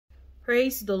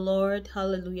Praise the Lord.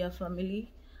 Hallelujah,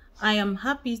 family. I am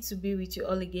happy to be with you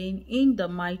all again in the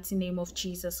mighty name of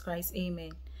Jesus Christ.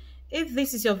 Amen. If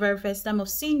this is your very first time of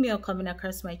seeing me or coming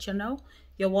across my channel,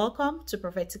 you're welcome to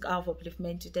Prophetic Hour of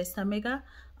Upliftment to Destiny Mega.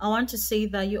 I want to say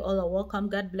that you all are welcome.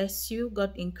 God bless you.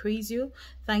 God increase you.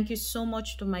 Thank you so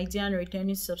much to my dear and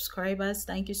returning subscribers.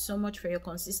 Thank you so much for your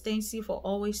consistency, for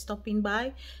always stopping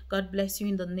by. God bless you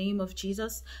in the name of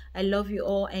Jesus. I love you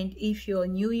all. And if you're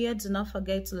new here, do not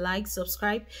forget to like,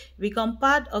 subscribe, become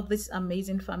part of this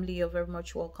amazing family. You're very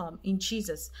much welcome in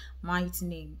Jesus' mighty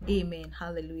name. Amen.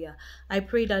 Hallelujah. I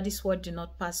pray that this word do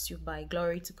not pass you by.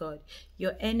 Glory to God.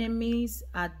 Your enemies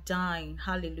are dying.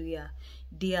 Hallelujah.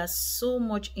 They are so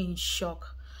much in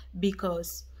shock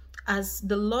because as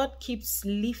the Lord keeps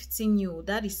lifting you,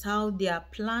 that is how their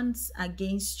plans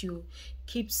against you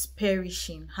keeps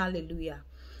perishing. Hallelujah.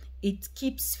 It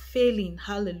keeps failing.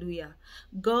 Hallelujah.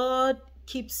 God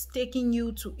keeps taking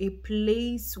you to a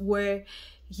place where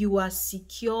you are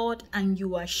secured and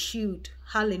you are shielded.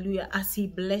 Hallelujah. As He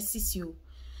blesses you.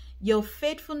 Your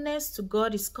faithfulness to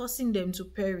God is causing them to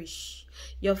perish.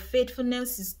 Your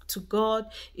faithfulness to God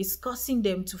is causing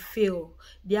them to fail.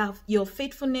 Your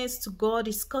faithfulness to God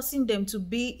is causing them to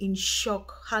be in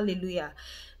shock. Hallelujah.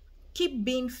 Keep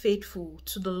being faithful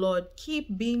to the Lord.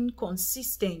 Keep being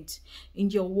consistent in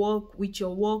your work, with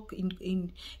your work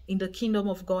in the kingdom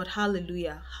of God.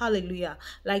 Hallelujah. Hallelujah.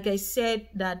 Like I said,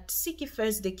 that seek ye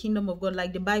first the kingdom of God.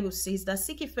 Like the Bible says, that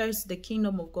seek ye first the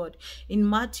kingdom of God. In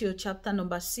Matthew chapter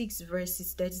number 6,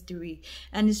 verses 33.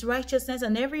 And His righteousness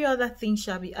and every other thing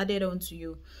shall be added unto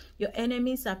you. Your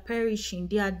enemies are perishing.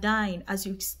 They are dying as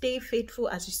you stay faithful,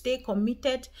 as you stay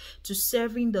committed to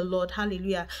serving the Lord.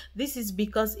 Hallelujah. This is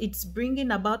because it's bringing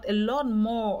about a lot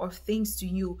more of things to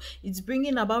you. It's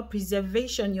bringing about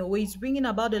preservation your way. It's bringing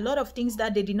about a lot of things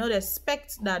that they did not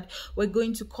expect that were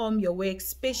going to come your way,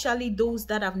 especially those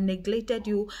that have neglected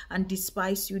you and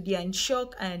despised you. They are in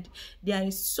shock, and they are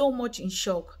so much in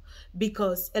shock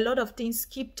because a lot of things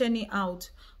keep turning out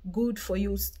good for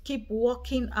you, keep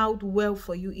working out well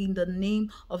for you in the name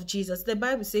of Jesus. The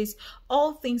Bible says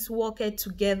all things work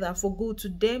together for good to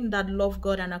them that love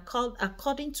God and are called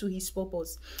according to His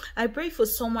purpose. I pray for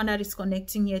someone that is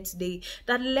connecting here today,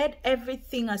 that let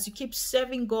everything, as you keep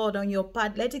serving God on your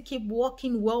path, let it keep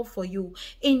working well for you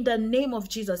in the name of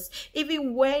Jesus.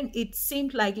 Even when it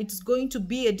seems like it's going to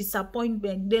be a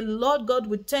disappointment, the Lord God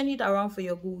will turn it around for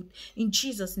your good in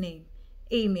Jesus' name.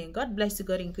 Amen. God bless you.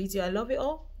 God increase you. I love you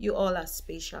all. You all are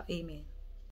special. Amen.